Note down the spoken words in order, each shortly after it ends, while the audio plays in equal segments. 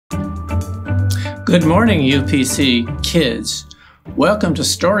Good morning, UPC Kids. Welcome to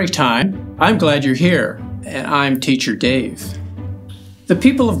Story Time. I'm glad you're here, and I'm Teacher Dave. The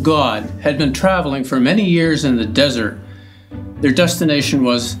people of God had been traveling for many years in the desert. Their destination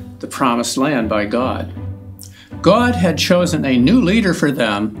was the Promised Land by God. God had chosen a new leader for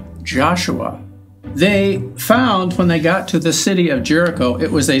them, Joshua. They found when they got to the city of Jericho,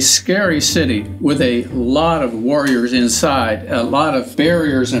 it was a scary city with a lot of warriors inside, a lot of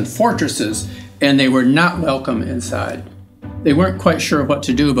barriers and fortresses, and they were not welcome inside. They weren't quite sure what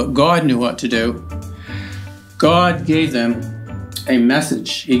to do, but God knew what to do. God gave them a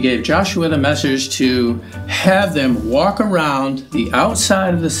message. He gave Joshua the message to have them walk around the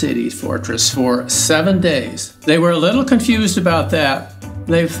outside of the city fortress for 7 days. They were a little confused about that.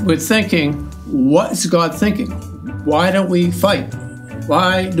 They were thinking, what is God thinking? Why don't we fight?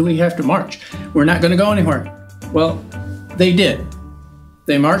 Why do we have to march? We're not going to go anywhere. Well, they did.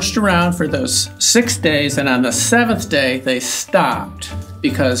 They marched around for those 6 days, and on the 7th day, they stopped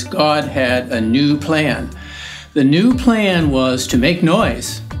because God had a new plan. The new plan was to make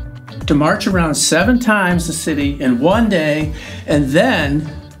noise, to march around 7 times the city in 1 day, and then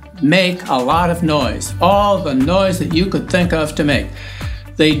make a lot of noise, all the noise that you could think of to make.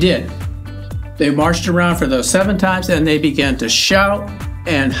 They did. They marched around for those 7 times, and they began to shout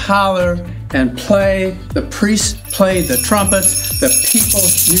and holler and play. The priests played the trumpets. The people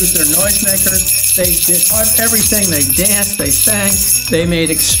used their noisemakers. They did everything. They danced, they sang. They made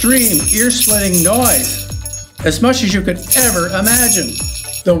extreme ear-splitting noise, as much as you could ever imagine.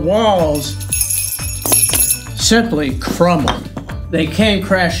 The walls simply crumbled. They came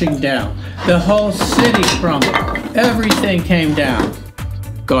crashing down. The whole city crumbled. Everything came down.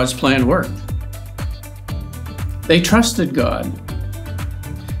 God's plan worked. They trusted God.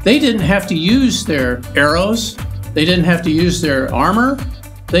 They didn't have to use their arrows. They didn't have to use their armor.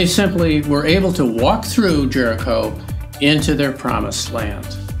 They simply were able to walk through Jericho into their promised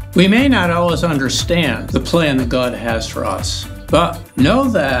land. We may not always understand the plan that God has for us, but know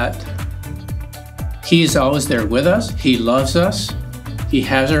that He's always there with us. He loves us. He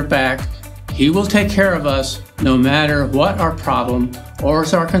has our back. He will take care of us no matter what our problem or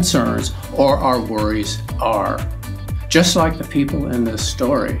our concerns or our worries are. Just like the people in this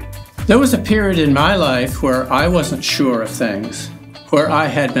story. There was a period in my life where I wasn't sure of things, where I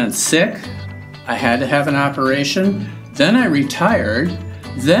had been sick, I had to have an operation, then I retired,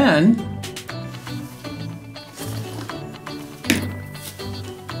 then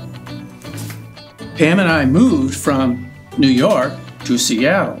Pam and I moved from New York to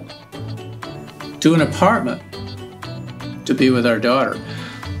Seattle, to an apartment to be with our daughter.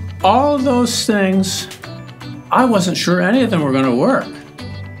 All of those things, I wasn't sure any of them were going to work.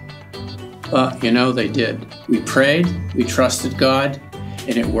 But, you know, they did. We prayed, we trusted God,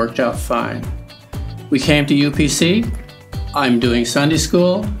 and it worked out fine. We came to UPC. I'm doing Sunday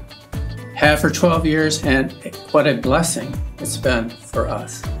school, have for 12 years, and what a blessing it's been for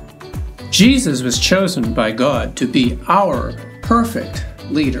us. Jesus was chosen by God to be our perfect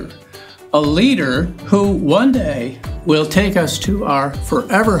leader, a leader who one day will take us to our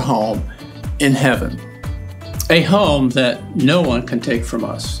forever home in heaven. A home that no one can take from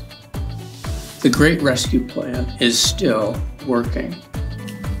us. The Great Rescue Plan is still working.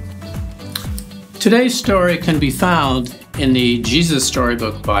 Today's story can be found in the Jesus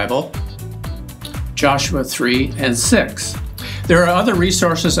Storybook Bible, Joshua 3 and 6. There are other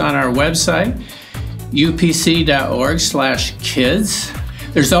resources on our website, upc.org/kids.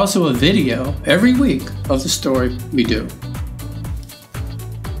 There's also a video every week of the story we do.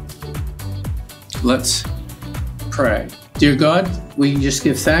 Let's pray. Dear God, we just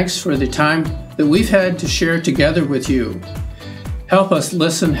give thanks for the time that we've had to share together with you. Help us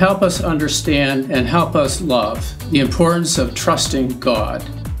listen, help us understand, and help us love the importance of trusting God,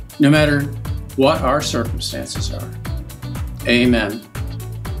 no matter what our circumstances are. Amen.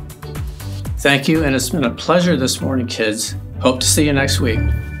 Thank you, and it's been a pleasure this morning, kids. Hope to see you next week.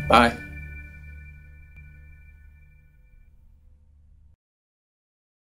 Bye.